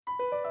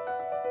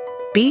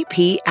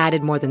BP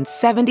added more than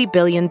 $70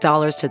 billion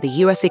to the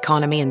U.S.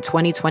 economy in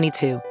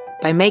 2022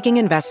 by making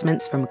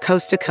investments from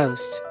coast to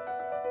coast.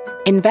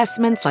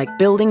 Investments like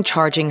building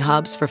charging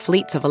hubs for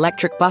fleets of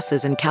electric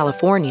buses in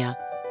California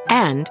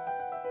and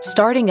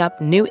starting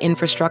up new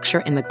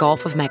infrastructure in the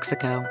Gulf of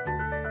Mexico.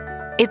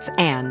 It's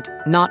and,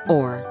 not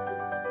or.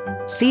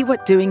 See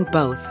what doing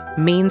both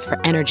means for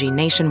energy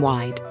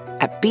nationwide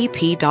at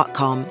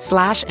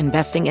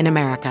bp.com/investing in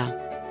America.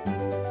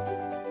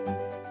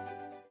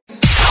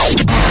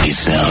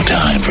 It's now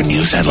time for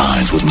news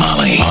headlines with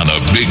Molly on the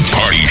Big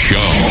Party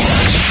Show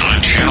on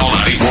Channel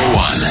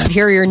 94.1.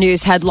 Here are your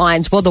news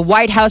headlines. Well, the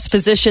White House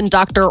physician,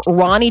 Dr.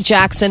 Ronnie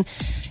Jackson,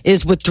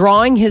 is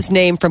withdrawing his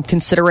name from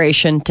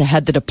consideration to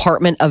head the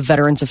Department of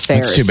Veterans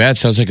Affairs. That's too bad.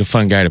 Sounds like a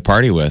fun guy to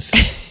party with.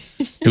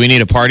 Do we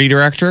need a party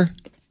director?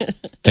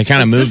 They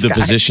kind of moved the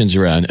positions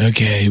around.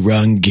 Okay,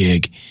 wrong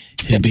gig.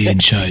 He'll be in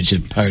charge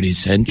of Party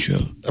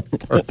Central.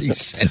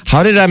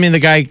 How did, the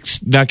guy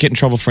not get in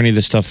trouble for any of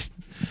this stuff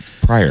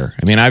prior?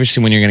 I mean,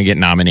 obviously, when you're going to get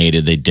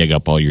nominated, they dig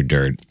up all your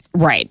dirt.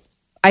 Right.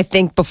 I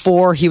think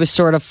before he was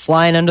sort of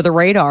flying under the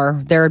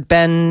radar, there had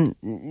been,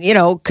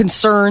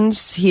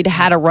 concerns. He'd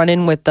had a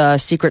run-in with the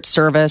Secret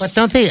Service. But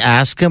don't they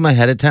ask him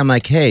ahead of time,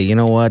 like, hey, you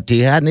know what? Do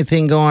you have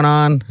anything going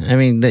on? I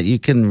mean, that you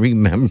can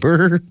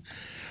remember?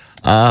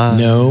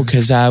 No,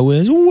 because I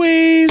was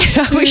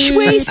wasted. I was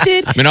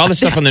wasted. I mean, all the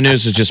stuff on the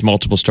news is just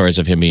multiple stories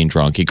of him being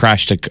drunk. He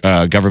crashed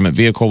a government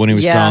vehicle when he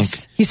was drunk.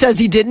 He says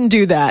he didn't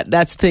do that.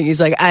 That's the thing. He's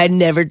like, I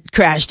never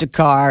crashed a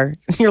car.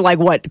 You're like,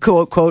 what,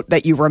 quote,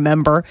 that you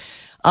remember?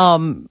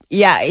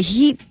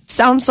 He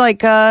sounds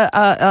like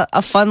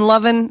a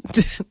fun-loving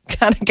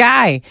kind of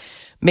guy.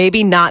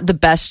 Maybe not the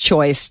best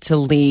choice to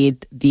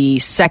lead the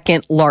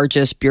second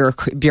largest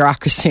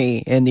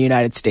bureaucracy in the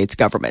United States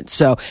government.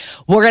 So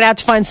we're going to have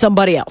to find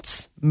somebody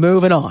else.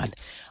 Moving on.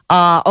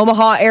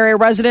 Omaha area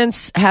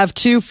residents have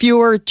two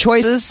fewer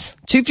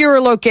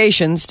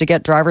locations to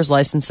get driver's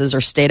licenses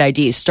or state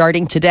IDs.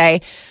 Starting today,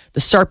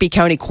 the Sarpy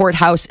County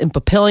Courthouse in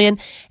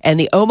Papillion and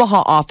the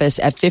Omaha office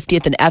at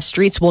 50th and F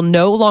Streets will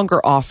no longer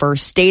offer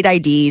state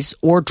IDs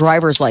or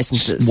driver's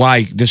licenses.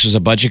 Why? This is a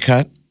budget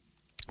cut?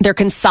 They're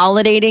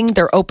consolidating.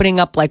 They're opening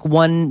up like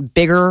one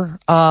bigger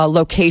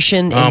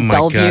location in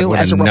Bellevue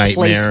as a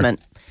replacement.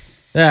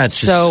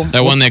 That's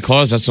that one they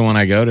closed. That's the one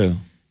I go to.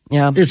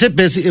 Yeah. Is it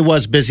busy? It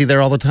was busy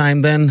there all the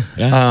time then?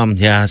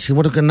 Yeah. See,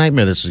 what a good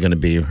nightmare this is going to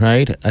be,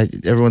 right?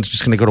 Everyone's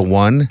just going to go to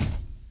one?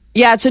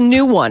 Yeah, it's a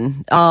new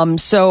one.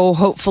 So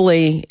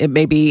hopefully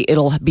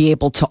it'll be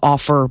able to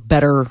offer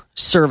better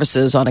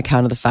services on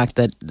account of the fact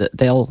that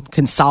they'll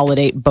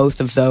consolidate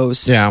both of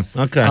those. Yeah,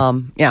 okay.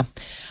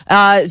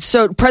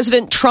 So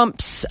President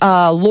Trump's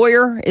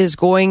lawyer is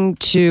going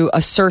to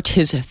assert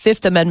his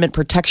Fifth Amendment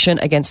protection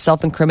against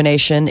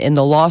self-incrimination in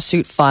the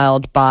lawsuit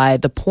filed by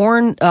the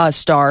porn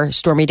star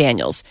Stormy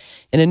Daniels.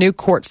 In a new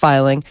court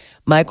filing,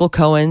 Michael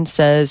Cohen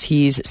says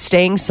he's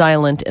staying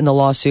silent in the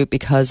lawsuit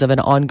because of an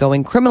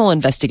ongoing criminal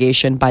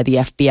investigation by the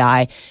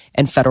FBI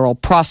and federal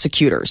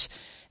prosecutors.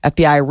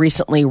 FBI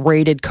recently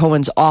raided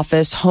Cohen's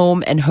office,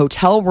 home, and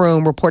hotel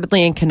room,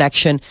 reportedly in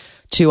connection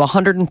to a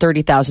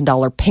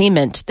 $130,000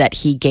 payment that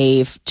he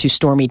gave to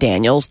Stormy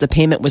Daniels. The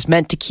payment was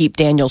meant to keep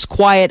Daniels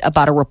quiet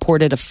about a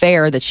reported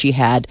affair that she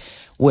had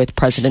with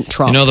President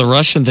Trump. The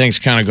Russian thing's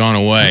kind of gone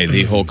away,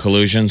 the whole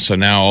collusion. So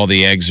now all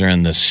the eggs are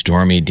in the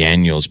Stormy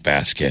Daniels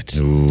basket.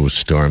 Ooh,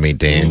 Stormy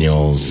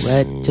Daniels.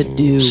 What to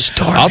do?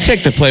 I'll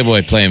take the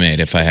Playboy Playmate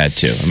if I had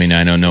to. I mean,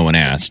 I know no one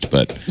asked,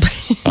 but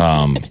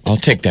I'll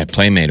take that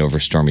Playmate over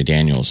Stormy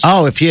Daniels.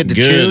 Oh, if you had to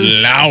choose?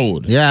 Good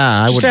Lord.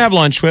 Yeah, I would. Just to have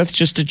lunch with,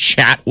 just to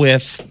chat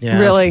with. Yeah.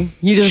 Really?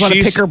 You just want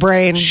to pick her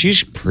brain?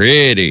 She's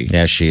pretty.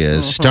 Yeah, she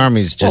is.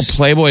 Stormy's just... Well,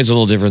 Playboy's a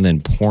little different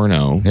than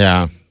porno.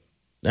 Yeah.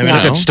 I mean,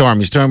 look at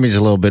Stormy. Stormy's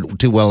a little bit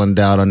too well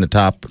endowed on the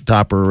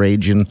top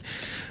region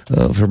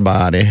of her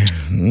body.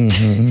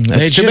 Mm-hmm.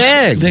 That's too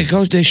big.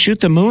 They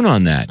shoot the moon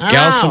on that.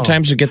 Gals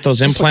sometimes who get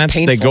those implants,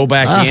 they go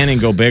back in and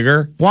go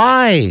bigger.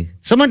 Why?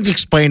 Someone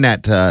explain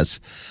that to us.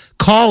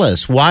 Call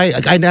us. Why?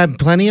 I have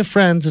plenty of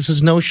friends. This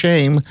is no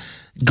shame.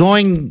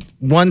 Going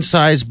one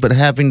size, but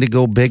having to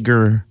go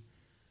bigger.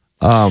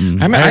 I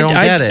don't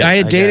get it. I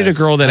had dated a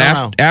girl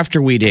that after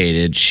we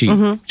dated, she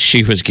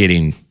was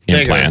getting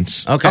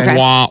implants. Okay.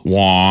 Wah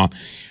wah.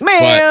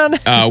 Man.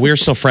 But we were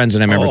still friends,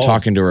 and I remember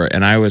talking to her,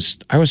 and I was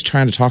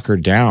trying to talk her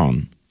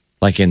down,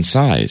 like in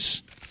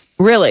size.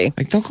 Really?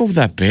 Like, don't go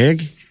that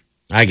big.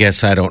 I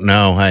guess I don't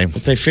know.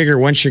 But they figure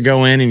once you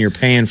go in and you're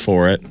paying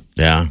for it.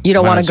 Yeah. You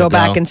don't want to go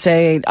back and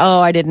say,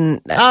 I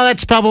didn't. Oh,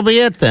 that's probably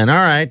it then. All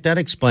right. That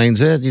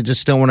explains it. You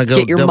just don't want to go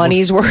get your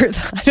money's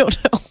worth. I don't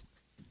know.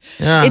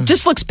 Yeah. It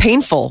just looks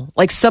painful.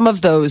 Like some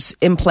of those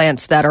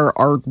implants that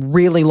are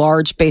really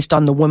large based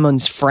on the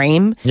woman's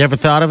frame. You ever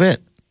thought of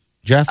it,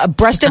 Jeff?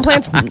 Breast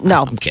implants?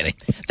 No. I'm kidding.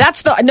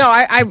 That's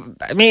I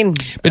mean.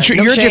 But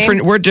you're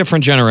different. We're a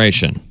different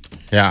generation.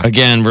 Yeah.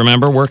 Again,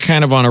 remember, we're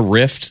kind of on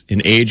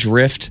an age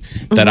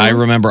rift that I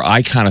remember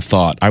I kind of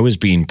thought I was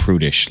being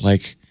prudish.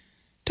 Like,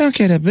 don't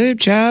get a boob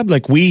job.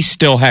 Like, we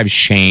still have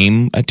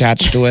shame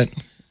attached to it.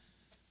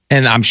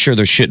 And I'm sure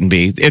there shouldn't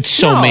be. It's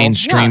so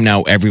mainstream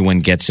now,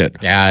 everyone gets it.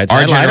 Yeah,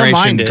 our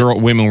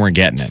generation, women weren't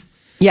getting it.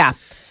 Yeah.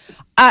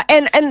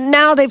 And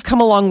now they've come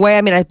a long way.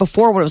 I mean,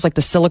 before when it was like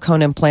the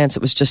silicone implants,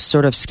 it was just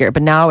sort of scary.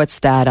 But now it's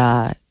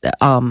that,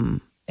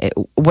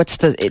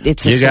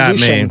 it's a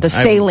solution, the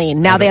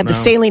saline. Now they have the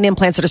saline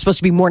implants that are supposed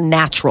to be more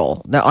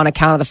natural on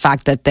account of the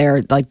fact that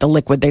they're like the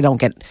liquid, they don't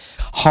get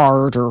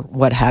hard or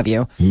what have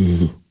you.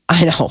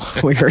 I know,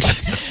 weird.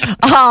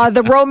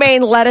 The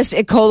romaine lettuce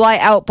E. coli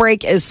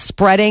outbreak is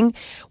spreading.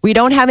 We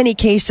don't have any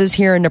cases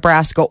here in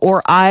Nebraska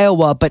or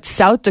Iowa, but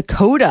South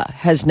Dakota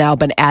has now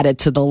been added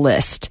to the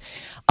list.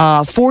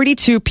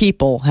 42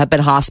 people have been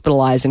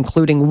hospitalized,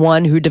 including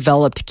one who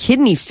developed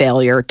kidney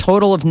failure.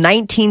 Total of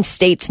 19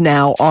 states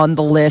now on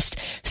the list.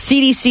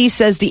 CDC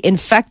says the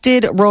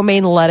infected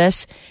romaine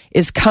lettuce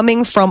is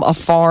coming from a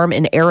farm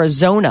in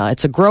Arizona.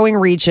 It's a growing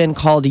region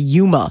called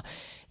Yuma.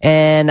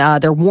 And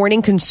they're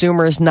warning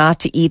consumers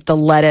not to eat the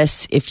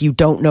lettuce if you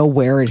don't know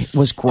where it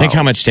was grown. Think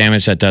how much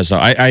damage that does, though.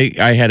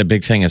 I had a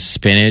big thing of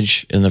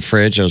spinach in the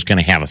fridge. I was going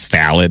to have a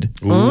salad.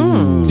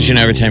 Because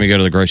every time you go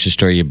to the grocery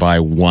store, you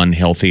buy one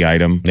healthy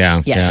item.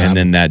 Yeah. Yes. And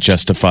then that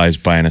justifies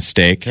buying a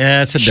steak.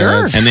 Yes, it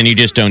does. And then you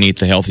just don't eat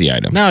the healthy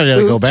item. No, you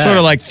gotta go back. Sort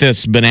of like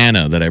this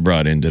banana that I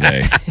brought in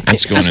today.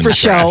 It's going Just in for the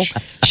trash.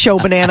 show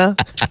banana.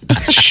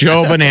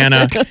 Show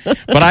banana.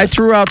 But I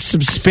threw out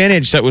some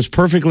spinach that was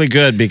perfectly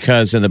good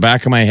because in the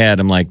back of my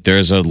head, I'm like,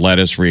 there's a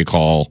lettuce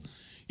recall,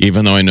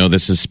 even though I know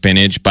this is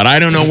spinach, but I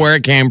don't know where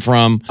it came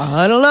from.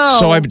 I don't know.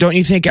 So don't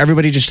you think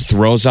everybody just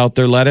throws out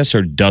their lettuce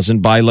or doesn't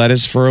buy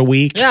lettuce for a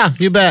week? Yeah,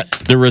 you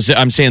bet.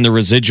 I'm saying the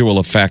residual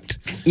effect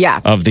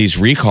of these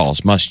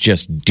recalls must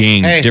just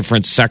ding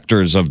different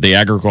sectors of the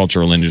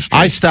agricultural industry.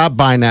 I stopped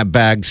buying that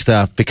bag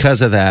stuff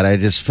because of that.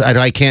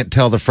 I can't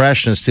tell the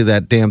freshness through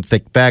that damn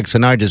thick bag, so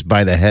now I just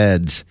buy the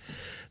heads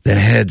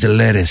of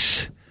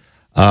lettuce.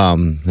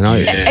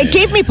 It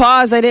gave me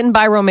pause. I didn't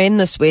buy romaine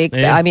this week.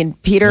 Yeah. I mean,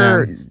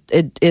 Peter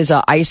is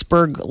an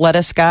iceberg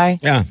lettuce guy.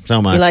 Yeah, so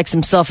much. He likes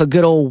himself a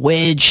good old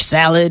wedge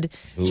salad.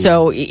 Ooh.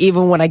 So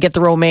even when I get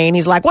the romaine,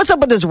 he's like, "What's up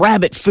with this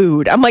rabbit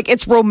food?" I'm like,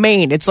 "It's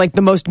romaine. It's like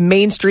the most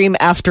mainstream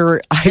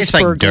after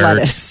iceberg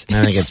lettuce."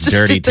 I think it's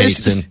dirty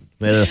tasting.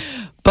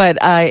 But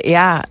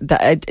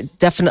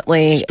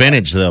definitely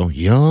spinach though.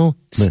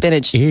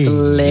 Spinach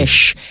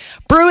delish.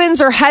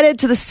 Bruins are headed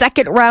to the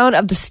second round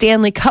of the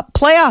Stanley Cup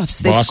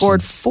playoffs. They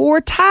scored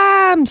 4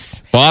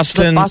 times.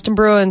 Boston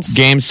Bruins.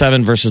 Game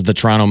 7 versus the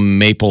Toronto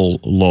Maple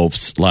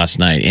Leafs last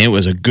night. And it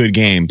was a good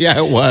game. Yeah,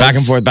 it was. Back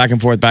and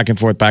forth.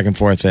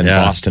 And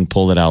Boston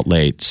pulled it out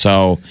late.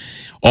 So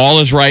all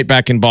is right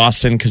back in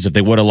Boston because if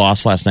they would have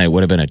lost last night, it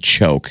would have been a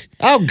choke.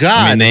 Oh,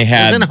 God. I mean, they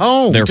had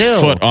their too.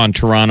 foot on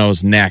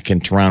Toronto's neck,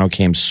 and Toronto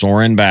came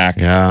soaring back.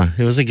 Yeah,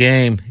 it was a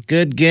game.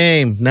 Good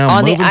game. Now,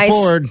 moving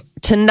forward.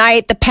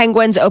 Tonight, the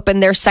Penguins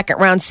open their second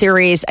round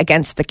series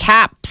against the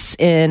Caps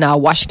in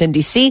Washington,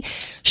 D.C.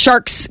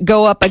 Sharks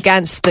go up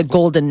against the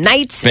Golden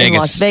Knights in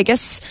Las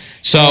Vegas.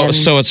 So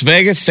it's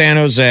Vegas, San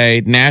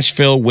Jose,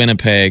 Nashville,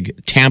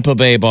 Winnipeg, Tampa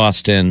Bay,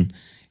 Boston,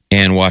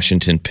 and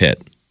Washington,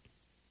 Pitt.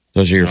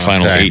 Those are your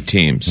final 8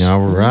 teams. All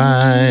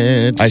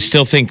right. I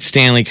still think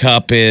Stanley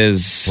Cup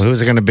is... Well,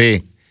 who's it going to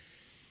be?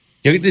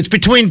 It's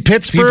between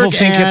Pittsburgh People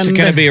think it's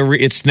going to be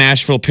it's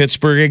Nashville,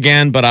 Pittsburgh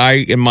again, but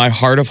in my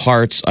heart of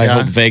hearts, I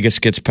hope Vegas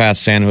gets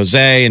past San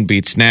Jose and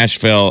beats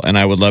Nashville, and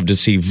I would love to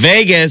see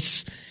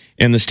Vegas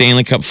in the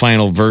Stanley Cup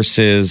final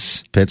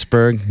versus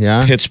Pittsburgh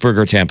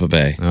or Tampa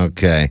Bay.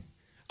 Okay.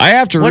 I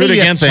have to root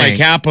against my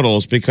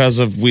Capitals because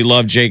we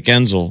love Jake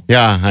Gensel.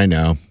 Yeah, I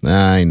know.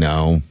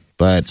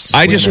 But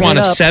I just want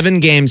a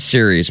 7-game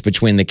series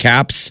between the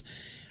Caps,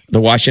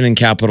 the Washington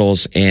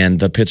Capitals, and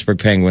the Pittsburgh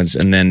Penguins.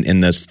 And then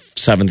in the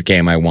 7th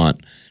game, I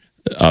want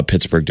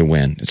Pittsburgh to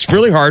win. It's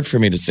really hard for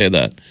me to say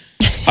that.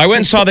 I went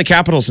and saw the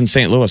Capitals in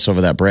St. Louis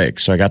over that break.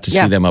 So I got to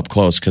see them up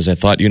close because I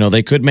thought,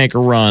 they could make a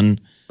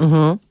run.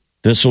 Mm-hmm.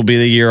 This will be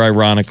the year,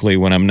 ironically,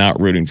 when I'm not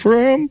rooting for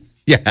them.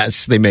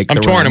 Yes, they make I'm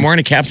the torn. run. I'm wearing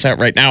a Caps hat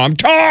right now. I'm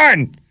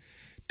torn.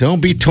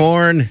 Don't be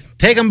torn.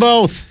 Take them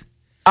both.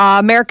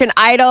 American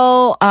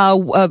Idol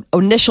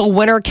initial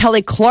winner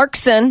Kelly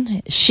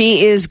Clarkson.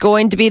 She is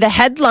going to be the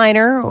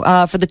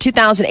headliner for the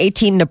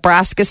 2018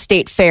 Nebraska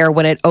State Fair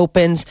when it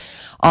opens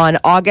on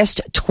August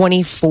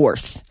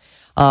 24th.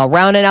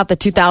 Rounding out the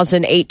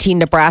 2018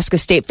 Nebraska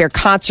State Fair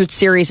concert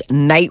series,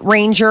 Night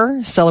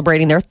Ranger,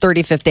 celebrating their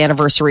 35th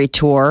anniversary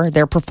tour.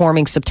 They're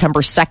performing September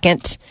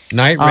 2nd.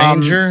 Night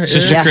Ranger?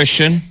 Sister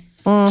Christian.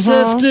 Mm-hmm.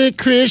 Sister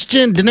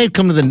Christian. Didn't they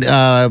come to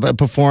the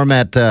perform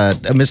at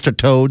Mr.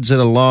 Toad's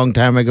a long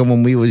time ago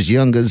when we was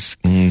youngas?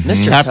 Mm-hmm.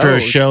 Mr. After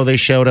Toad's. a show, they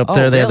showed up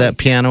there. They had that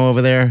piano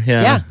over there.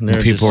 Yeah.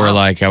 People were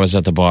like, I was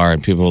at the bar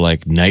and people were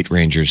like, Night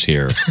Ranger's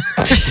here.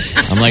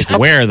 I'm like,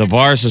 where? The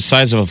bar's the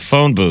size of a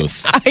phone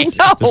booth. I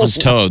know. This is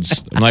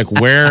Toad's. I'm like,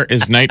 where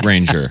is Night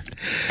Ranger?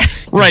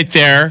 Right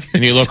there.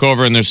 And you look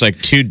over and there's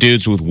like 2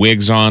 dudes with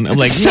wigs on. I'm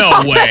like,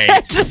 no way.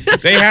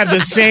 They had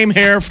the same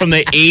hair from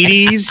the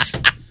 80s.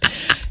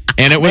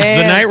 And it was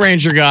the Night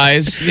Ranger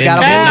guys. And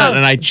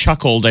I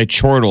chuckled. I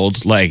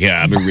chortled like,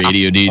 I'm a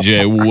radio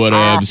DJ.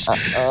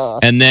 Whatevs.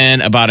 And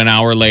then about an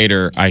hour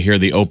later, I hear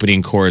the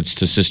opening chords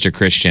to Sister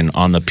Christian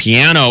on the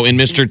piano in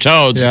Mr.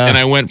 Toad's. Yeah. And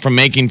I went from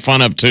making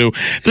fun of to,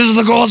 this is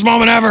the coolest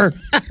moment ever.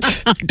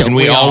 And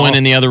we all went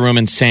in the other room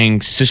and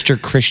sang Sister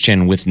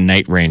Christian with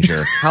Night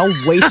Ranger. How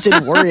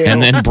wasted were you?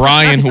 And then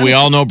Brian, who we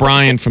all know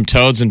Brian from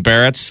Toads and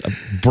Barrett's,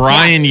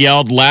 Brian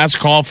yelled last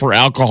call for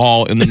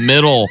alcohol in the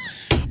middle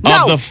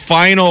of the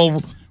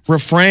final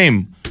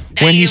refrain.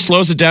 When he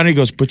slows it down, he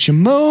goes, put your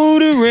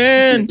motor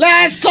in.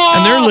 Let's go.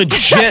 And they're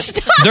legit.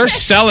 They're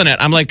selling it.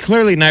 I'm like,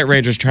 clearly Night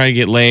Ranger's trying to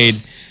get laid.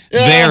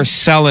 Yeah. They are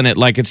selling it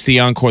like it's the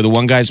encore. The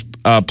one guy's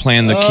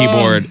playing the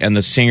keyboard, and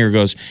the singer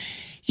goes,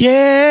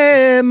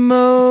 yeah,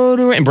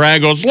 motor. And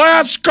Brian goes,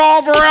 let's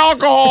go for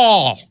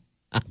alcohol.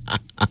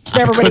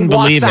 Everybody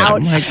walks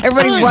out. Like,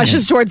 everybody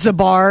rushes towards the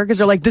bar because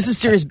they're like, this is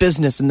serious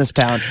business in this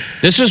town.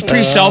 This was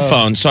pre-cell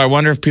phone, so I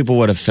wonder if people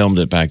would have filmed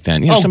it back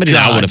then. You know, somebody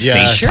now would have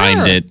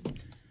FaceTimed it.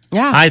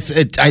 Yeah, I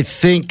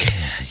think,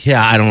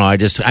 I don't know.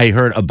 I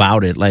heard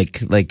about it,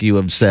 like you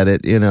have said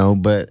it,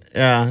 but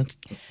yeah,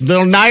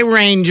 little Night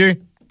Ranger.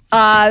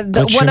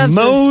 Put your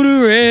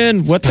motor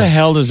in. What the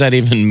hell does that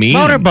even mean?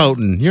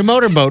 Motorboating. You're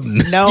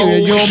motorboating. No,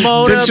 you're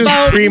motorboating. This is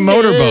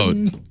pre-motorboat.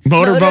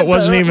 Motorboat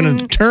wasn't even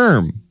a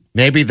term.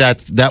 Maybe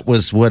that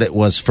was what it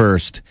was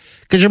first.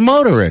 Because you're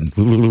motoring.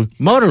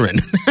 Motoring.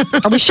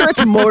 Are we sure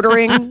it's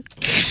motoring?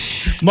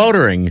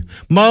 Motoring.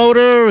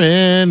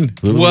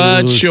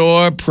 What's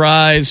your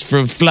price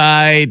for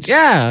flight?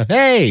 Yeah,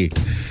 hey.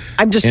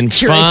 I'm just curious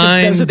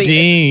if those are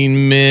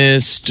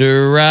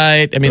Mr.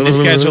 Right. I mean, these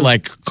guys are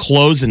like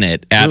closing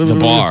it at the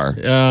bar.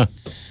 Yeah.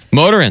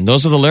 Motoring.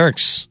 Those are the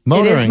lyrics.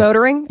 Motoring. It is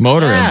motoring?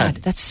 Motoring. God,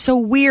 that's so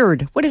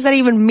weird. What does that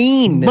even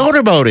mean?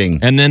 Motorboating.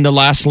 And then the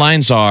last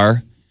lines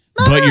are,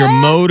 but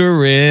you're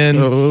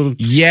motoring.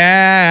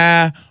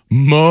 Yeah,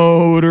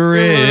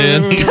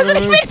 motoring. Doesn't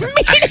even mean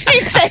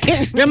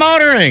anything. You're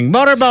motoring.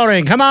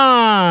 Motorboating. Come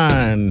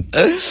on.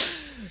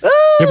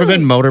 You ever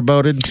been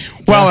motorboated?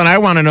 Well, and I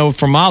want to know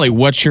from Molly,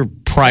 what's your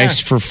price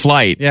for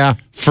flight? Yeah.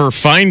 For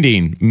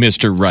finding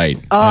Mr. Right.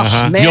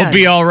 Oh, man. You'll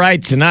be all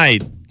right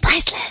tonight.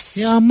 Priceless.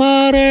 You're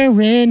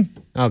motoring.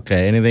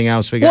 Okay, anything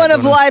else we got? One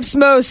of life's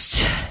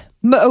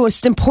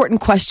most important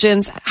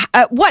questions.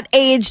 At what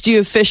age do you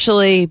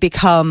officially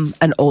become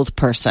an old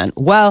person?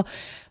 Well,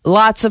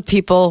 lots of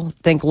people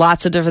think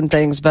lots of different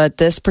things, but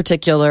this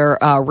particular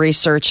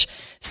research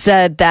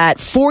said that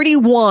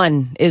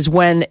 41 is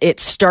when it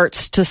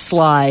starts to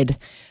slide.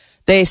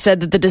 They said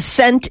that the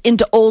descent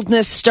into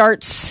oldness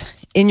starts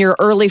in your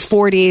early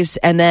 40s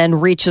and then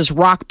reaches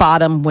rock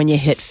bottom when you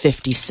hit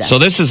 57. So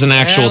this is an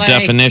actual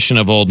definition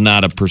of old,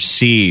 not a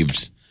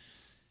perceived.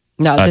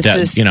 No,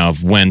 this is...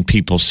 of when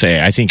people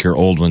say, I think you're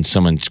old when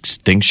someone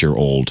thinks you're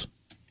old.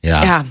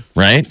 Yeah.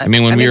 Right? I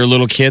mean, when we were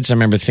little kids, I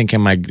remember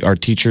thinking our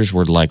teachers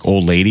were like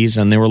old ladies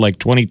and they were like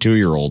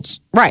 22-year-olds.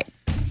 Right.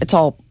 It's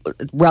all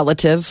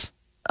relative.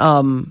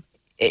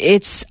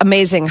 It's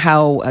amazing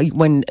how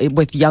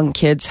with young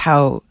kids,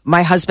 how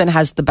my husband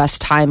has the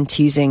best time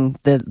teasing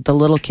the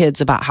little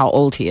kids about how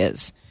old he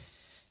is.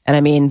 And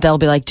I mean, they'll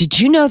be like, did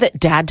you know that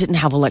dad didn't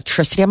have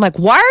electricity? I'm like,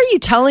 why are you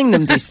telling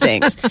them these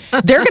things?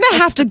 They're going to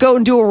have to go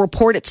and do a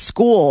report at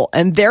school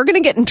and they're going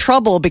to get in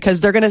trouble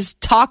because they're going to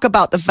talk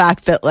about the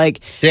fact that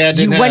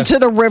you went to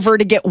the river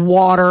to get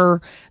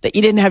water, that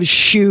you didn't have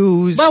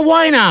shoes. Well,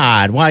 why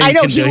not? I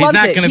know, he loves it. He's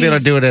not going to be able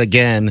to do it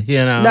again,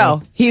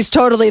 No, he's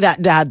totally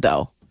that dad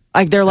though.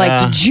 Like they're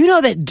like, did you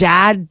know that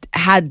dad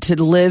had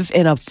to live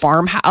in a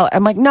farmhouse?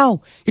 I'm like,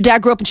 no, your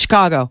dad grew up in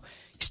Chicago.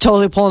 He's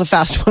totally pulling a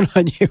fast one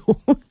on you.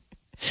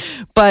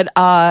 But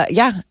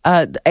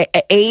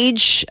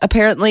age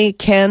apparently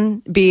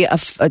can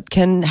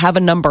have a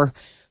number.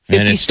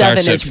 57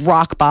 is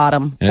rock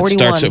bottom. 41. It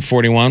starts at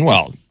 41.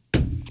 Well,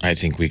 I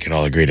think we could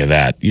all agree to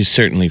that. You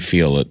certainly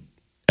feel it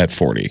at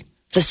 40.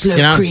 The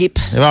slow creep.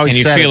 And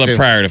you feel it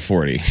prior to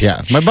 40.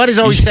 Yeah. My buddy's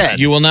always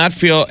said. You will not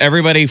feel,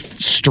 everybody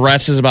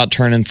stresses about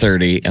turning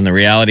 30, and the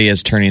reality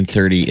is turning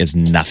 30 is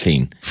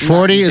nothing.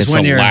 40 is when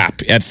it's you're... a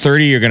lap. At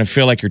 30, you're going to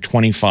feel like you're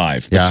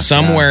 25. But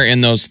somewhere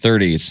in those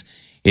 30s,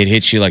 it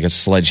hits you like a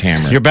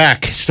sledgehammer. Your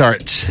back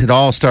starts. It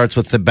all starts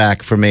with the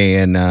back for me.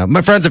 And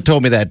my friends have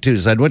told me that too.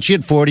 Said, once you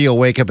hit 40, you'll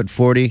wake up at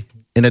 40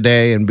 in a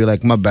day and be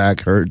like, my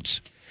back hurts.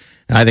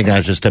 I think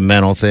that's just a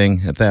mental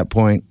thing at that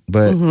point.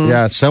 But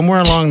yeah, somewhere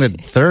along the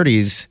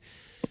 30s.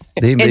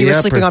 And you were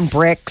sleeping on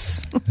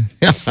bricks.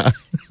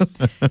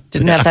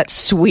 Didn't have that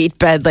sweet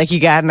bed like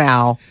you got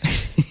now.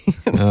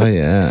 Oh,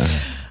 yeah.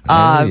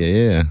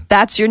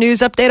 That's your news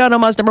update on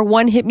Omaha's number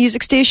one hit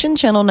music station,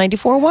 Channel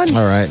 94.1.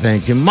 All right,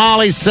 thank you.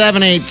 Molly,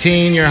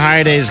 718. Your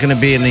high day is going to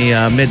be in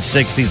the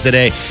mid-60s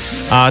today.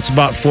 It's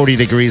about 40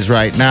 degrees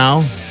right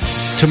now.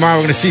 Tomorrow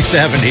we're going to see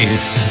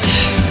 70s.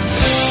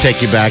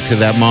 Take you back to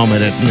that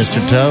moment at Mr.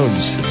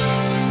 Toad's.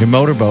 You're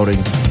motorboating.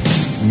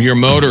 You're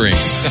motoring.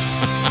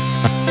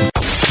 The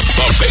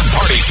Big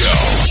Party Show.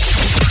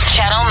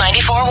 Channel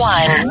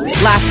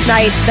 94.1. Last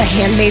night, The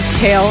Handmaid's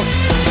Tale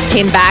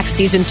came back,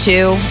 season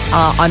 2,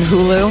 on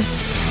Hulu.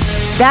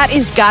 That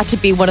is got to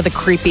be one of the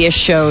creepiest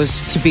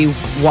shows to be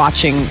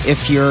watching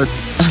if you're,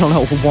 I don't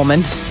know, a woman.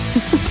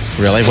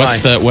 Really?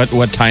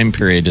 What time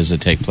period does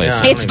it take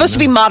place? It's supposed to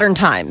be modern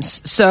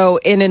times. So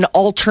in an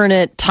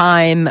alternate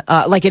time,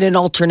 like in an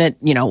alternate,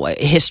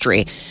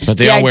 history. But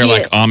they all wear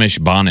like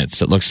Amish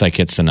bonnets. It looks like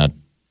it's in the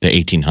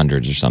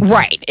 1800s or something.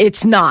 Right.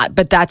 It's not.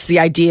 But that's the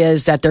idea,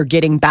 is that they're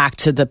getting back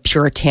to the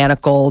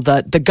puritanical.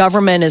 The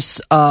government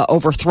is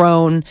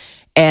overthrown,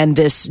 and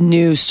this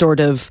new sort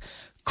of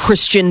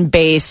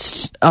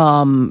Christian-based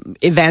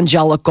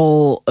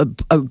evangelical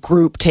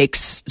group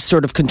takes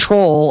sort of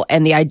control,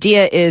 and the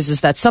idea is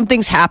that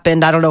something's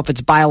happened. I don't know if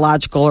it's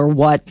biological or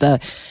what.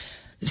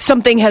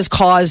 Something has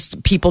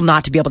caused people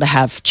not to be able to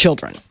have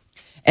children,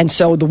 and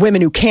so the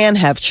women who can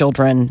have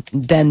children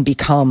then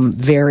become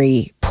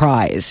very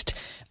prized.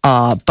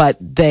 But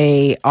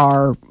they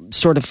are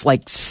sort of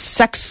like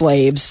sex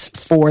slaves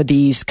for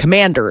these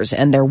commanders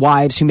and their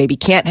wives who maybe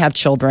can't have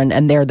children,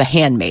 and they're the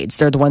handmaids.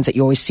 They're the ones that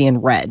you always see in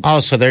red. Oh,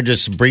 so they're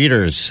just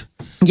breeders.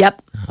 Yep.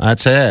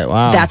 That's it.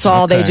 Wow. That's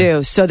all they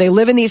do. So they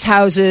live in these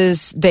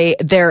houses.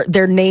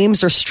 Their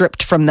names are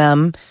stripped from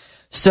them.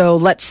 So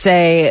let's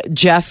say,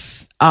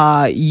 Jeff,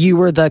 you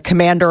were the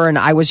commander and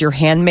I was your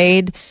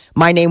handmaid.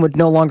 My name would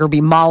no longer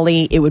be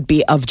Molly. It would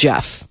be of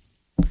Jeff.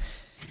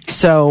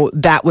 So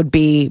that would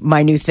be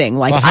my new thing.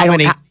 Like, well,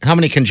 how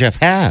many can Jeff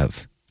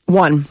have?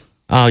 One.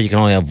 Oh, you can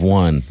only have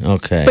one.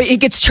 Okay. But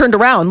it gets turned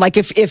around. Like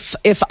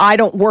if I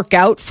don't work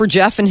out for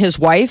Jeff and his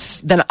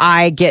wife, then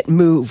I get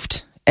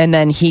moved, and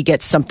then he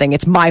gets something.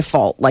 It's my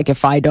fault. Like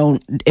if I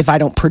don't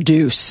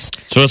produce.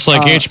 So it's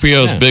like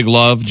HBO's Big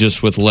Love,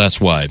 just with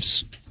less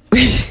wives.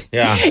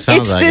 Yeah, it's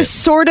this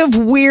sort of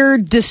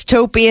weird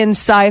dystopian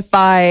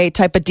sci-fi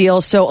type of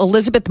deal. So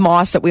Elizabeth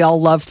Moss, that we all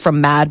love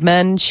from Mad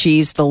Men,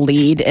 she's the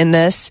lead in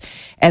this.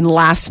 And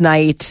last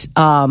night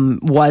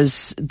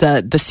was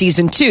the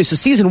season 2. So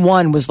season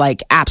 1 was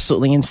like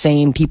absolutely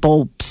insane.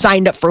 People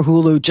signed up for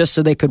Hulu just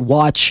so they could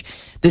watch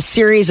this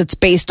series. It's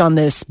based on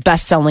this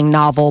best-selling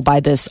novel by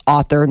this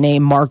author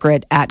named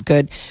Margaret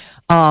Atwood.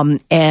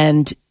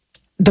 And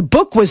the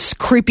book was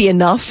creepy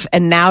enough,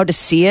 and now to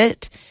see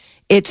it,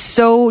 it's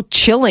so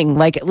chilling.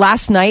 Like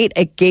last night,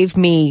 it gave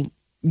me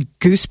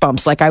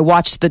goosebumps. Like I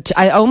watched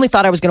I only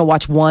thought I was going to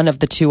watch one of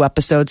the 2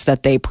 episodes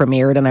that they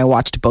premiered, and I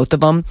watched both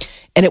of them,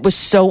 and it was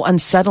so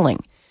unsettling.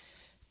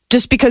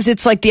 Just because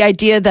it's like the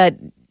idea that,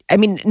 I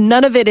mean,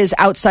 none of it is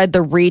outside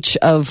the reach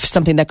of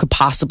something that could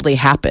possibly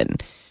happen.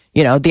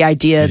 The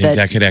idea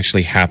that could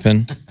actually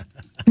happen.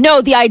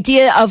 No, the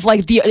idea of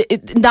like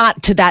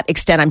not to that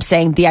extent. I'm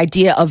saying the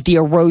idea of the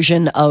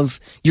erosion of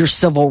your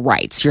civil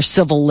rights, your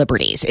civil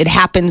liberties. It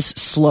happens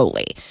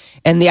slowly.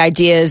 And the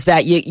idea is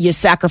that you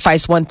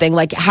sacrifice one thing,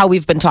 like how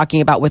we've been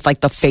talking about with like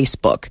the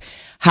Facebook,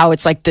 how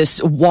it's like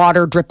this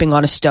water dripping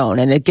on a stone.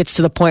 And it gets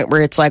to the point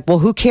where it's like, well,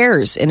 who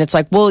cares? And it's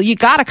like, well, you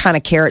got to kind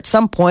of care at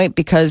some point,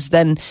 because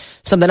then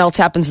something else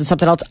happens and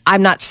something else.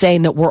 I'm not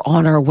saying that we're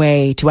on our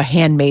way to a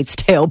Handmaid's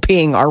Tale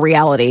being our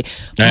reality.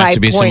 I have to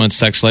be someone's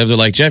sex slave. They're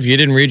like, Jeff, you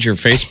didn't read your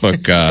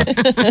Facebook.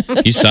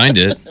 You signed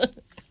it.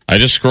 I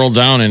just scrolled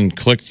down and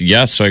clicked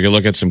yes so I could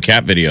look at some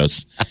cat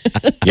videos.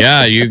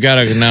 Yeah, you got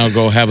to now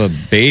go have a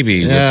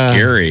baby with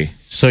Gary.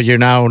 So you're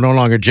now no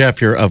longer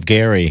Jeff, you're of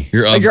Gary.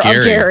 You're of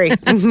Gary.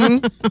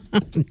 Mm-hmm.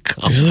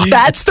 Really?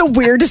 That's the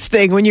weirdest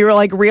thing, when you're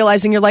like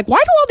realizing, you're like,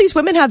 why do all these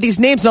women have these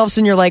names? And all of a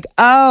sudden you're like,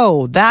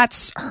 oh,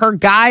 that's her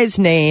guy's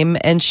name,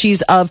 and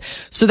she's of.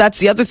 So that's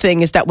the other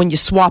thing, is that when you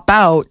swap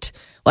out,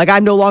 like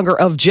I'm no longer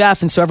of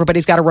Jeff, and so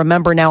everybody's got to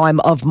remember now I'm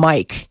of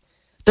Mike.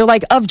 They're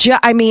like, of Jeff.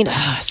 I mean,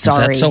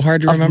 sorry. Is that so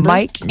hard to remember?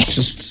 Mike.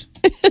 It's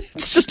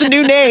just a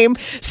new name.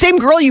 Same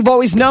girl you've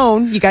always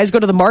known. You guys go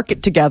to the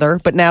market together,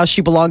 but now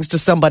she belongs to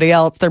somebody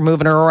else. They're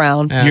moving her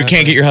around. You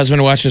can't get your husband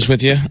to watch this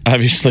with you,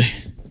 obviously.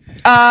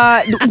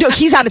 No,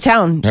 he's out of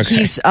town. Okay.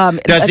 He's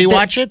Does he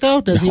watch it though?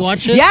 Does he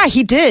watch it? Yeah,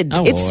 he did.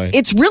 Oh,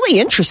 it's really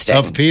interesting.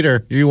 Of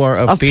Peter. You are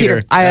of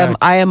Peter.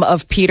 I am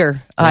of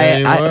Peter.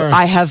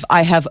 I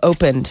have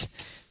opened.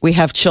 We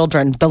have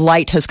children. The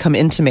light has come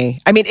into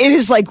me. I mean, it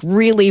is like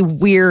really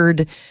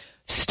weird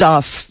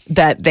stuff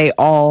that they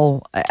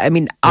all, I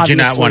mean, obviously.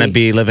 Would you not want to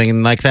be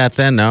living like that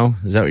then? No?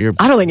 Is that what you're.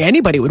 I don't think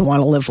anybody would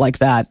want to live like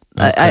that.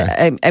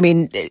 Okay. I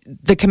mean,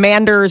 the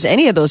commanders,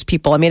 any of those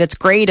people, I mean, it's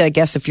great, I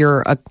guess, if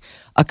you're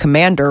a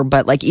commander,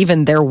 but like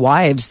even their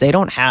wives, they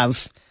don't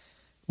have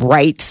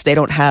rights. They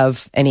don't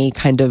have any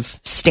kind of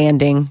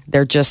standing.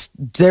 They're just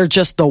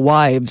the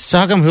wives. So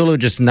how come Hulu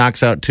just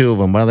knocks out 2 of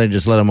them? Why don't they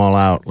just let them all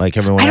out like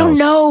everyone else? I don't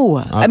know.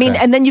 Okay. I mean,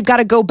 and then you've got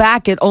to go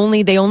back. They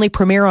only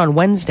premiere on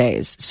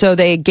Wednesdays. So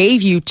they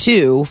gave you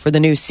 2 for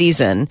the new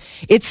season.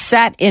 It's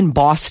set in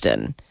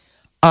Boston.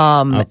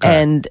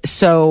 And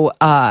so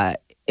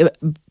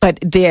but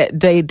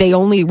they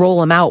only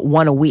roll them out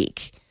 1 a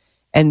week.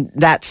 And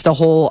that's the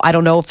whole, I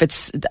don't know if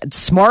it's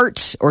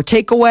smart or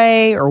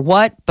takeaway or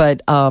what,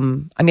 but I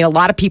mean, a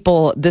lot of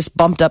people, this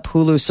bumped up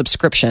Hulu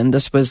subscription.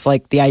 This was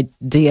like the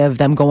idea of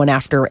them going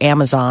after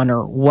Amazon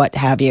or what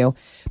have you.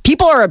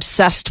 People are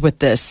obsessed with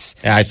this.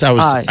 Yeah, I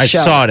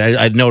saw it.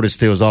 I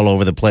noticed it was all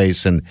over the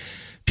place, and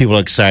people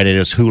are excited. It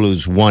was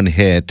Hulu's one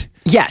hit.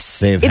 Yes,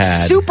 they've it's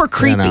had, super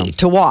creepy you know.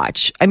 to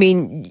watch. I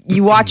mean,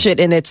 you watch it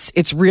and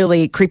it's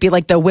really creepy.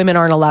 Like the women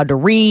aren't allowed to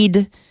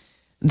read.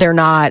 They're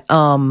not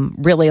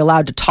really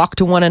allowed to talk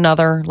to one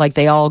another. Like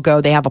they all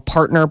go, they have a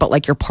partner, but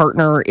like your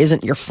partner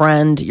isn't your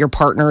friend. Your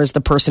partner is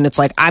the person. It's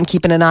like, I'm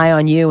keeping an eye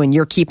on you and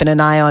you're keeping an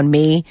eye on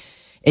me.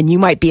 And you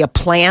might be a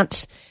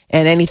plant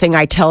and anything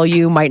I tell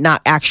you might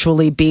not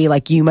actually be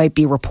like, you might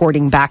be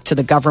reporting back to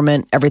the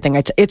government, everything.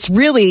 It's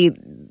really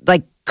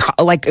like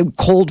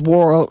Cold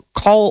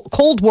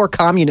War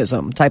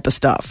communism type of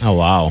stuff. Oh,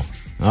 wow.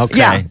 Okay.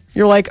 Yeah.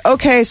 You're like,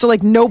 okay, so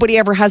like nobody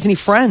ever has any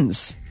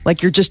friends.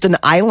 Like you're just an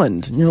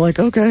island. And you're like,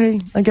 okay,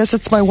 I guess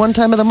it's my one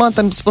time of the month.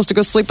 I'm supposed to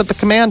go sleep with the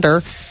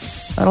commander.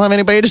 I don't have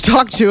anybody to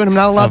talk to and I'm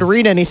not allowed to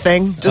read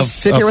anything. Just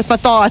sit here with my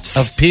thoughts.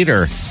 Of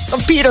Peter.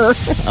 Of Peter.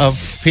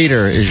 Of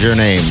Peter is your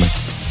name.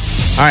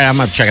 All right, I'm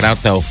going to check it out,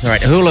 though. All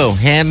right, Hulu,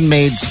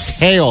 Handmaid's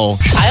Tale.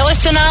 I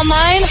listen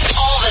online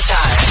all the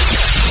time.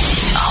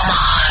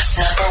 Omaha's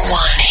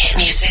 #1 hit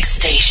music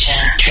station.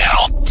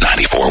 Channel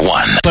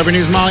 94.1. Clever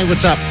News, Molly,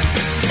 what's up?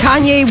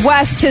 Kanye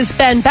West has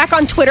been back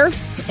on Twitter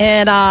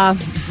and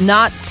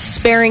not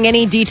sparing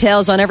any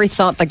details on every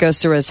thought that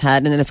goes through his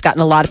head. And it's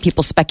gotten a lot of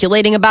people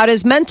speculating about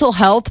his mental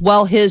health.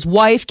 Well, his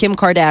wife, Kim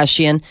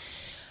Kardashian,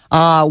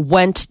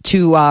 went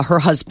to her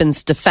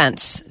husband's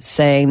defense,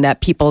 saying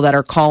that people that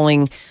are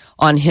calling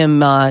on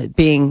him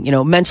being,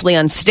 mentally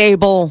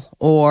unstable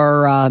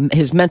or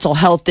his mental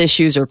health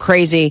issues are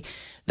crazy,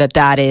 that's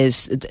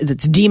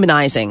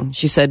demonizing.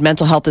 She said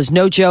mental health is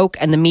no joke,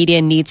 and the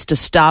media needs to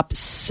stop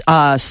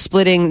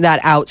spitting that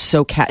out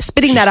so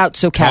casually.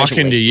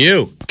 Talking to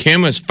you.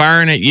 Kim was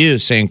firing at you,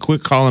 saying,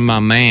 quit calling my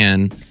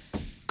man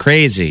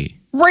crazy.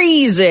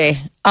 Crazy.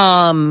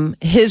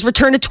 His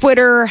return to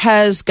Twitter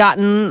has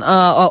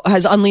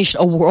unleashed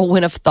a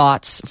whirlwind of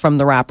thoughts from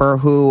the rapper,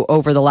 who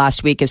over the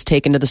last week has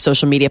taken to the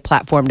social media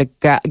platform to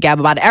gab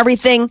about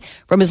everything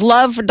from his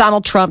love for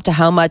Donald Trump to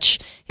how much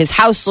his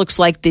house looks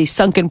like the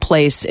sunken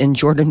place in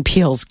Jordan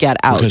Peele's Get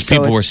Out. Because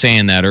people were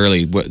saying that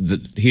early.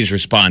 He's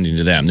responding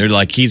to them. They're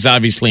like, he's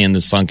obviously in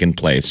the sunken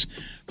place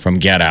from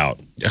Get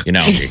Out.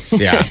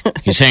 Yeah.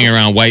 He's hanging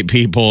around white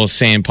people,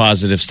 saying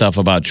positive stuff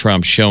about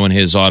Trump, showing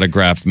his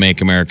autograph, Make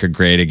America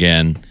Great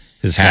Again.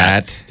 His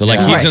hat. They're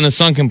like, he's in the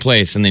sunken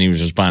place. And then he was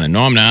responding,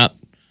 no, I'm not.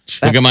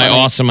 Look at my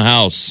awesome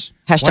house.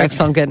 Hashtag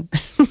sunken.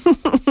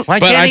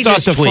 But I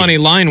thought the funny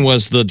line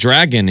was the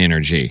dragon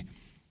energy.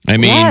 I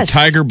mean,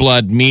 Tiger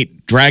blood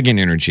meet dragon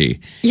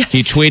energy. Yes. He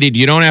tweeted,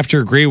 you don't have to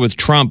agree with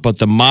Trump, but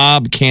the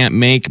mob can't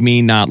make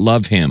me not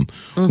love him.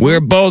 Mm-hmm. We're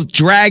both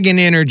dragon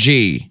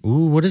energy.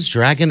 Ooh, what is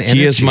dragon energy?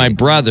 He is my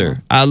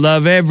brother. I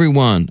love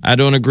everyone. I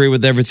don't agree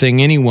with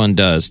everything anyone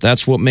does.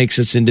 That's what makes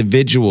us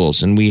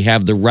individuals, and we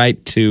have the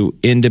right to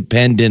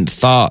independent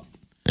thought.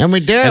 And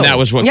we do. And that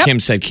was what Kim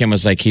said. Kim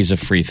was like, he's a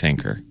free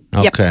thinker.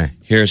 Okay.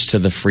 Here's to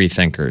the free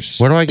thinkers.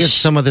 Where do I get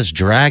some of this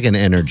dragon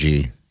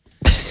energy?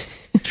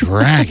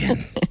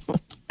 Dragon.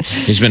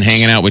 He's been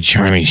hanging out with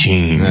Charlie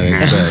Sheen. I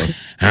think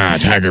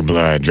so. Tiger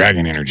blood,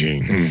 dragon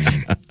energy.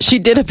 She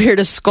did appear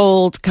to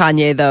scold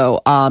Kanye, though.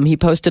 He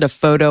posted a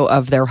photo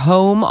of their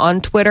home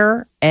on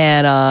Twitter,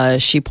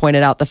 and she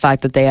pointed out the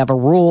fact that they have a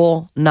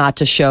rule not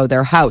to show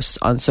their house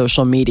on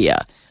social media.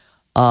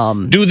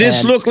 Do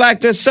this look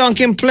like the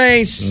sunken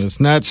place? It's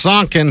not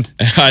sunken.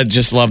 I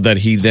just love that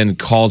he then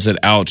calls it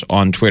out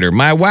on Twitter.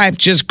 My wife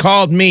just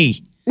called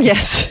me.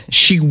 Yes.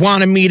 She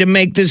wanted me to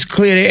make this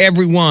clear to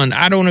everyone.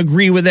 I don't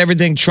agree with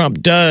everything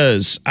Trump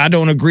does. I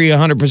don't agree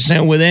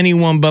 100% with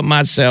anyone but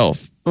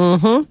myself.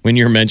 Mm-hmm. When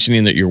you're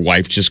mentioning that your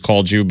wife just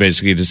called you,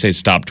 basically to say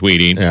stop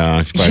tweeting.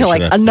 Yeah, you're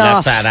like,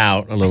 enough. Left that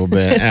out a little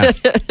bit. Yeah.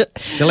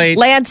 Delete.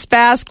 Lance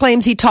Bass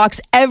claims he talks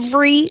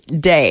every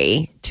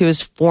day to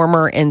his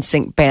former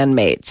NSYNC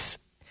bandmates.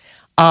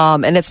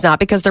 And it's not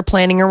because they're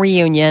planning a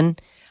reunion.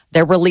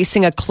 They're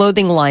releasing a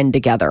clothing line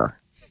together.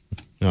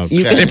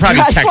 Okay. They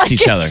probably text like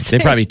each other. They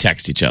probably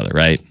text each other,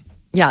 right?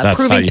 Yeah, That's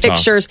how approving you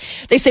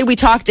pictures. They say we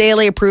talk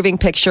daily, approving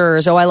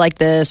pictures. Oh, I like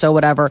this, or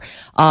whatever.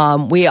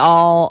 We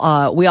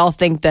all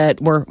think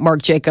that we're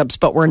Marc Jacobs,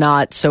 but we're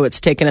not. So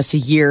it's taken us a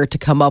year to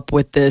come up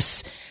with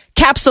this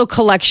capsule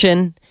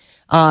collection.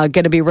 Going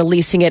to be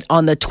releasing it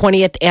on the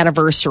 20th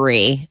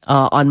anniversary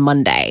on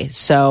Monday.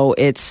 So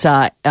it's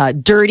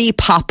Dirty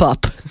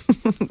Pop-Up.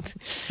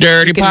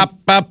 Dirty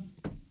Pop-Up.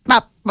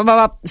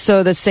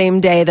 So the same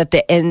day that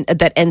that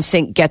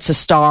NSYNC gets a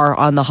star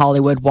on the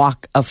Hollywood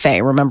Walk of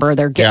Fame. Remember,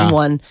 they're getting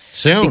one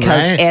soon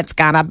because right? it's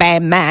gonna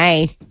be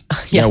May.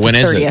 Yeah, when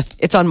is it?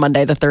 It's on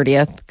Monday the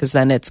 30th because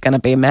then it's gonna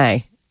be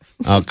May.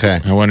 Okay,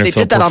 I wonder if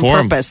They did that perform.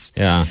 on purpose.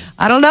 Yeah,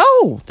 I don't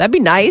know. That'd be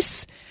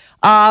nice.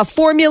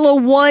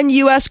 Formula One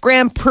U.S.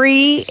 Grand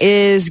Prix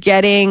is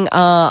getting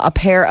a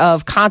pair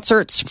of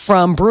concerts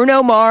from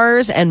Bruno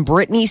Mars and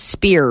Britney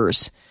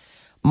Spears.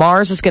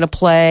 Mars is going to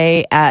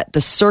play at the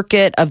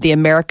Circuit of the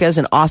Americas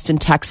in Austin,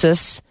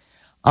 Texas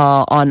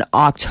on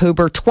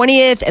October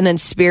 20th. And then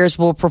Spears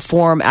will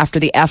perform after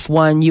the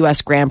F1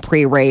 U.S. Grand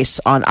Prix race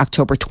on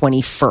October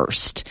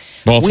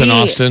 21st. Both in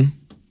Austin?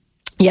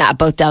 Yeah,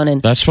 both down in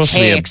That's supposed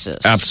Texas.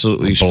 to be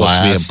absolutely supposed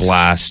to be a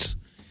blast.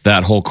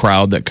 that whole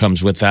crowd that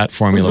comes with that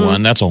Formula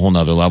One, that's a whole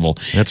nother level.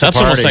 That's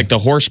almost like the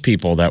horse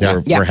people that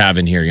we're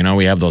having here. You know,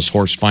 we have those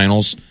horse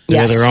finals.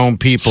 They're their own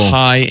people.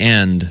 High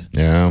end.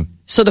 Yeah.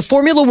 So the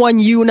Formula One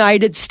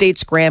United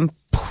States Grand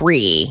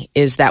Prix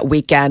is that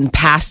weekend.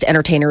 Past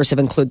entertainers have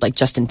included like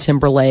Justin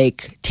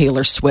Timberlake,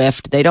 Taylor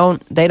Swift. They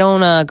don't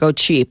go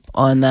cheap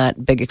on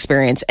that big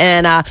experience.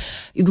 And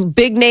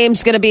big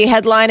names going to be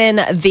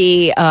headlining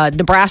the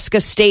Nebraska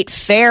State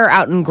Fair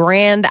out in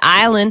Grand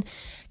Island.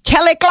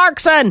 Kelly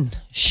Clarkson.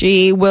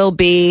 She will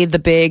be the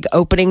big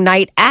opening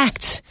night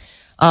act.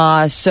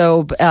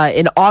 So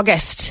in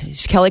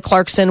August, Kelly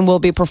Clarkson will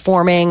be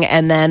performing,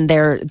 and then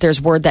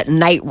there's word that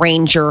Night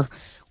Ranger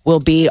will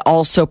be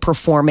also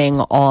performing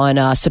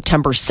on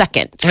September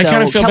 2nd.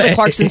 So Kelly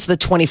Clarkson's the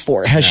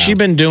 24th. Has she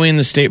been doing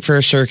the State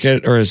Fair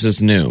circuit, or is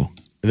this new?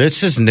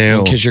 This is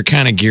new. Because you're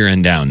kind of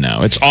gearing down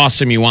now. It's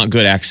awesome. You want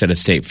good acts at a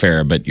State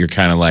Fair, but you're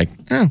kind of like,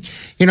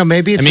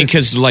 maybe it's...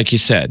 because like you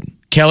said,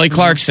 Kelly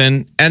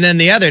Clarkson, and then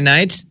the other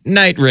night,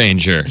 Night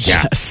Ranger.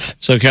 Yes.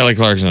 So Kelly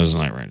Clarkson is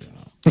Night Ranger.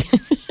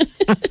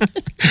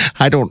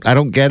 I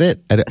don't get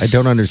it. I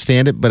don't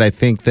understand it, but I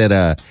think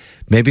that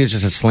maybe it's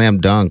just a slam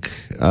dunk,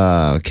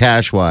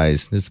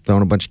 cash-wise. Just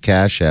throwing a bunch of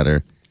cash at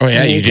her. Oh,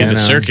 yeah, you do the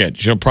circuit.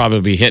 She'll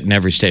probably be hitting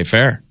every State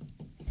Fair.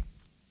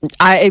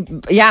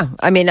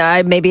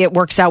 Maybe it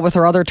works out with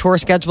her other tour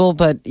schedule,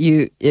 but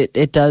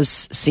it does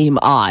seem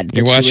odd.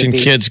 You're watching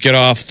kids get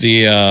off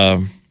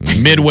the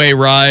midway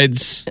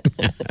rides,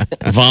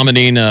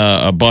 vomiting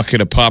a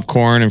bucket of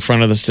popcorn in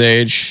front of the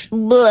stage.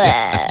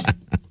 Blech.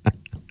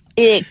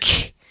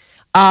 Ick.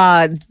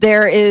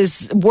 There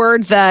is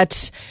word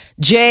that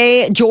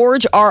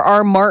George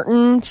R.R.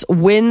 Martin's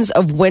Winds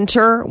of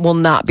Winter will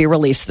not be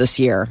released this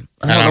year.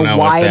 I don't know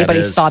why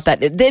anybody thought that.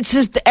 It's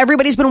just,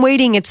 everybody's been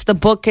waiting. It's the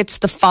book. It's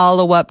the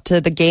follow-up to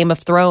the Game of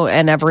Thrones,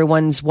 and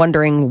everyone's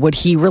wondering, would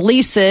he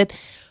release it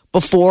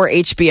before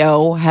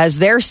HBO has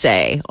their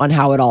say on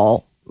how it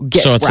all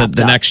gets wrapped up? So it's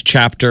the next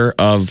chapter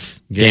of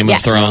Game of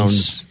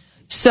Thrones.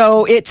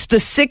 So it's the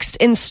 6th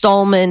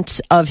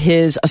installment of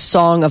his A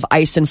Song of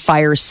Ice and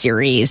Fire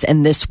series,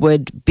 and this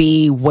would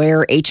be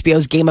where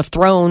HBO's Game of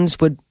Thrones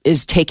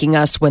is taking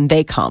us when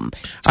they come.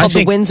 It's called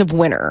The Winds of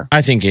Winter.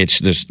 I think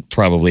there's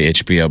probably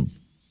HBO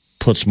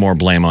puts more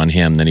blame on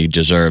him than he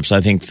deserves.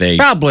 I think they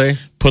probably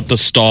put the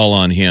stall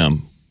on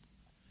him.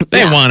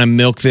 They want to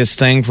milk this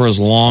thing for as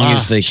long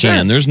as they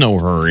can. There's no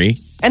hurry.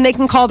 And they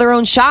can call their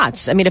own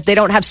shots. I mean, if they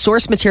don't have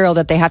source material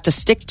that they have to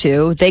stick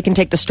to, they can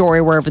take the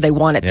story wherever they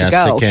want it to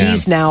go.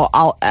 He's now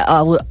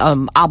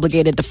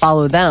obligated to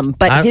follow them.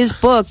 But his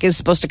book is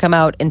supposed to come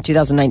out in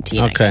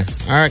 2019. Okay.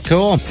 All right,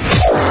 cool.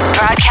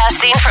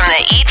 Broadcasting from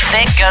the Eat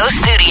Fit Go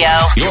studio.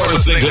 You're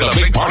listening to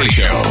the Big Party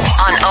Show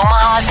on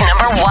Omaha's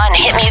 #1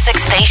 hit music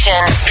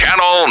station.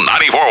 Channel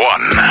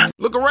 94.1.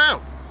 Look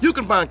around. You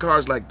can find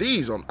cars like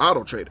these on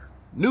AutoTrader.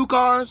 New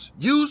cars,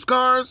 used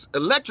cars,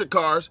 electric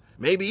cars,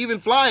 maybe even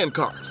flying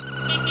cars.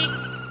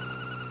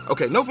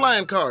 Okay, no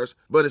flying cars,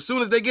 but as soon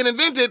as they get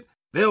invented,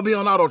 they'll be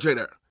on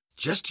AutoTrader.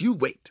 Just you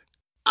wait.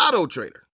 AutoTrader.